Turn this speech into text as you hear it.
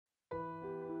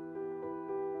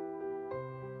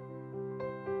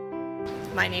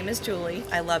My name is Julie.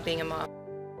 I love being a mom.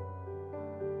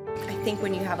 I think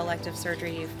when you have elective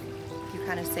surgery, you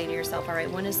kind of say to yourself, all right,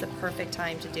 when is the perfect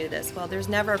time to do this? Well, there's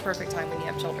never a perfect time when you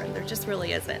have children. There just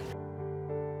really isn't.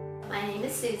 My name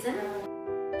is Susan.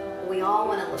 We all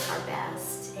want to look our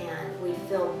best, and we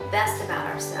feel best about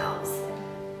ourselves.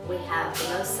 We have the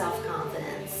most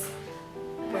self-confidence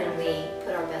when we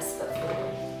put our best foot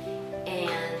forward.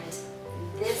 And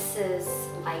this is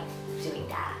like doing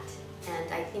that.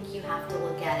 And I think you have to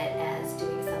look at it as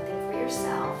doing something for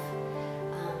yourself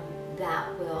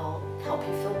that will help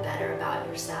you feel better about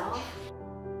yourself.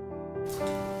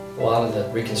 A lot of the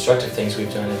reconstructive things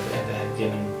we've done have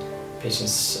given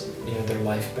patients, their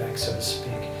life back, so to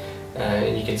speak.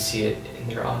 And you can see it in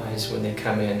their eyes when they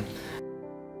come in.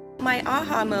 My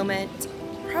aha moment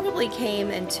probably came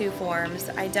in two forms.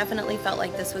 I definitely felt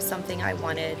like this was something I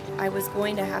wanted. I was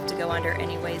going to have to go under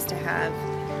anyways to have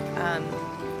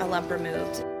a lump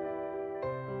removed.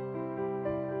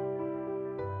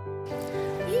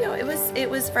 It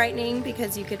was frightening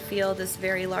because you could feel this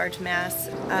very large mass.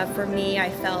 For me, I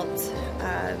felt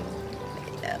a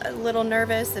little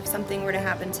nervous if something were to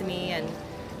happen to me, and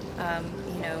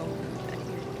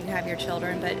you have your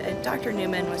children. But Dr.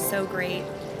 Newman was so great.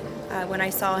 When I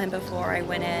saw him before I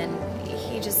went in,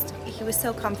 he was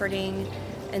so comforting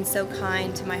and so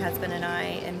kind to my husband and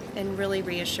I, and really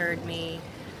reassured me.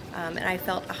 And I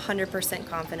felt 100%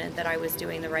 confident that I was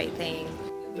doing the right thing.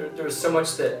 There's so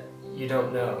much that you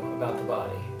don't know about the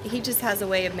body. He just has a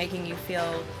way of making you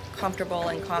feel comfortable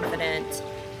and confident,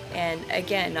 and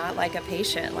again, not like a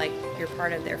patient, like you're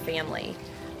part of their family.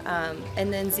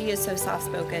 And then Z is so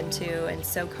soft-spoken too, and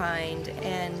so kind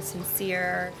and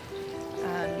sincere.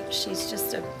 She's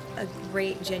just a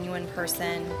great, genuine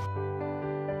person.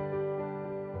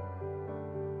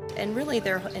 And really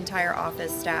their entire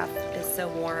office staff is so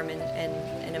warm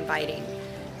and inviting.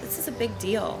 This is a big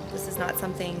deal. This is not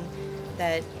something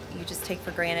that you just take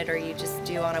for granted or you just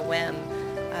do on a whim.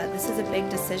 This is a big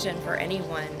decision for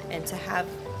anyone, and to have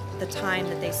the time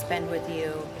that they spend with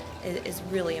you is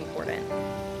really important.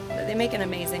 They make an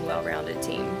amazing, well-rounded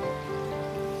team.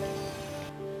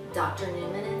 Dr.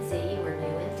 Newman and Z were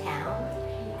new in town,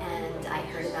 and I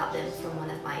heard about them from one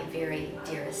of my very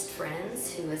dearest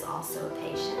friends who is also a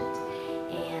patient.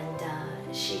 And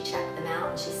she checked them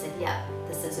out and she said, yep,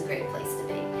 this is a great place to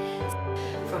be.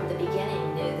 From the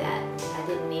beginning, knew that I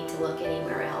didn't need to look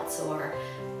anywhere else or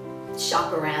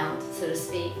shop around, so to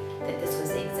speak, that this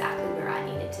was exactly where I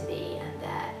needed to be, and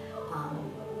that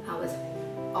I was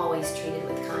always treated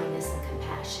with kindness and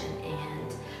compassion,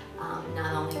 and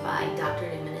not only by Dr.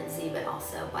 Newman and Z, but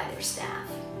also by their staff.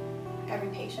 Every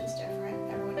patient's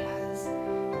different. Everyone has,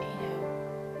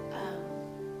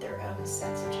 their own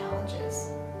sets of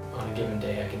challenges. On a given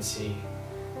day, I can see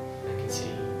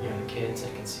young kids,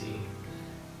 I can see,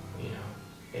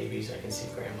 babies, I can see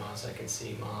grandmas, I can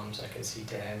see moms, I can see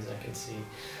dads, I can see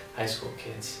high school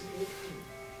kids.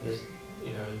 There's,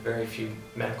 very few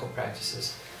medical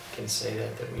practices can say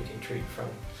that we can treat from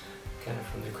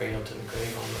the cradle to the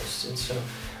grave almost. And so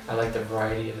I like the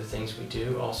variety of the things we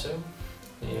do also.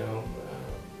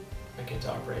 I get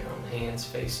to operate on hands,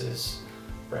 faces,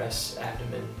 breasts,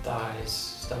 abdomen, thighs,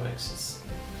 stomachs. It's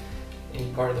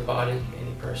any part of the body,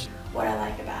 any person. What I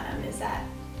like about him is that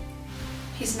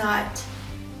he's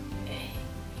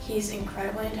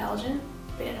incredibly intelligent,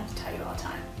 but he didn't have to tell you all the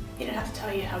time. He didn't have to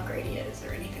tell you how great he is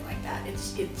or anything like that. It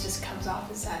just comes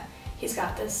off as that he's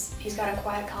got a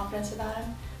quiet confidence about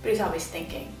him, but he's always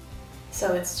thinking.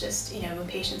 So it's just, when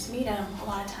patients meet him, a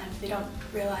lot of times they don't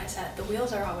realize that the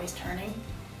wheels are always turning,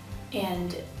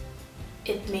 and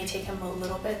it may take him a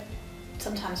little bit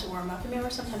sometimes to warm up, or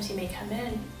sometimes he may come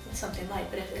in with something light,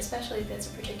 but especially if it's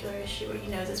a particular issue where he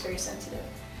knows it's very sensitive.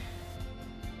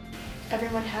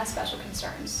 Everyone has special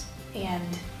concerns,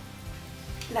 and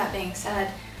that being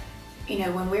said,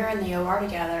 when we're in the OR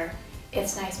together,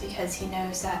 it's nice because he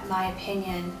knows that my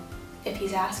opinion, if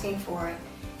he's asking for it,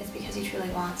 it's because he truly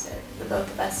wants it. The both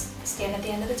of us stand at the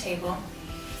end of the table,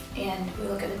 and we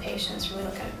look at the patients, and we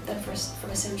look at them from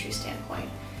a symmetry standpoint.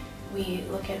 We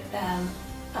look at them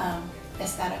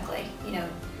aesthetically.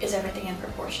 Is everything in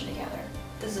proportion together?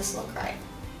 Does this look right?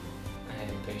 I had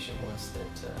a patient once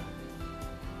that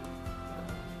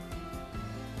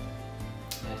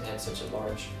had such a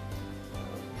large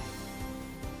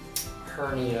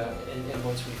hernia, and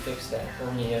once we fixed that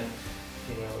hernia,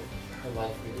 her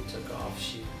life really took off.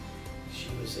 She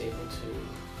was able to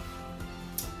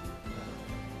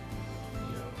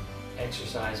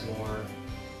exercise more.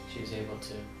 She was able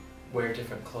to wear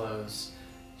different clothes.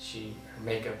 Her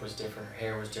makeup was different, her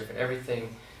hair was different.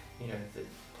 Everything, the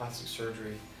plastic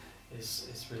surgery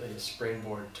is really a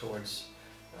springboard towards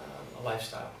a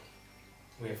lifestyle.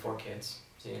 We have 4 kids,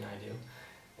 Z and I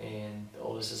do, and the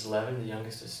oldest is 11, the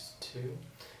youngest is 2,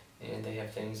 and they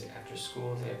have things after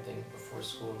school, they have things before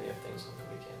school, they have things on the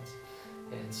weekends,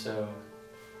 and so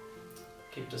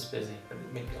keeps us busy, but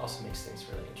it also makes things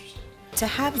really interesting. To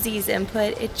have Z's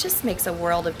input, it just makes a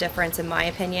world of difference in my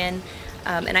opinion,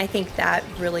 and I think that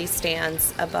really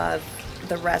stands above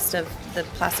the rest of the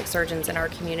plastic surgeons in our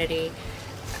community,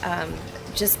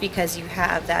 just because you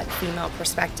have that female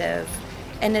perspective,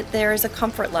 and there is a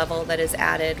comfort level that is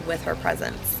added with her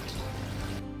presence.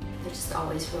 They're just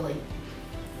always really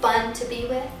fun to be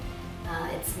with.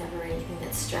 It's never anything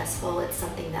that's stressful. It's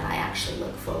something that I actually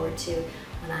look forward to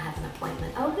when I have an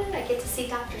appointment. Oh good, I get to see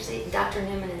Dr.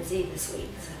 Newman and Z this week.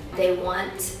 They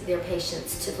want their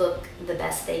patients to look the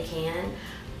best they can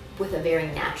with a very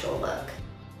natural look.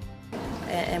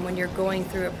 And when you're going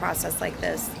through a process like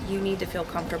this, you need to feel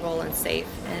comfortable and safe,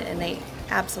 and they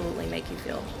absolutely make you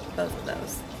feel both of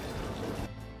those.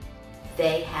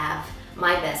 They have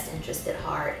my best interest at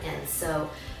heart, and so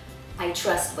I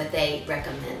trust what they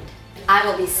recommend. I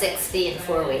will be 60 in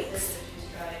 4 weeks.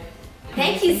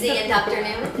 Thank you, Z and Dr.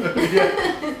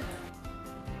 Newman.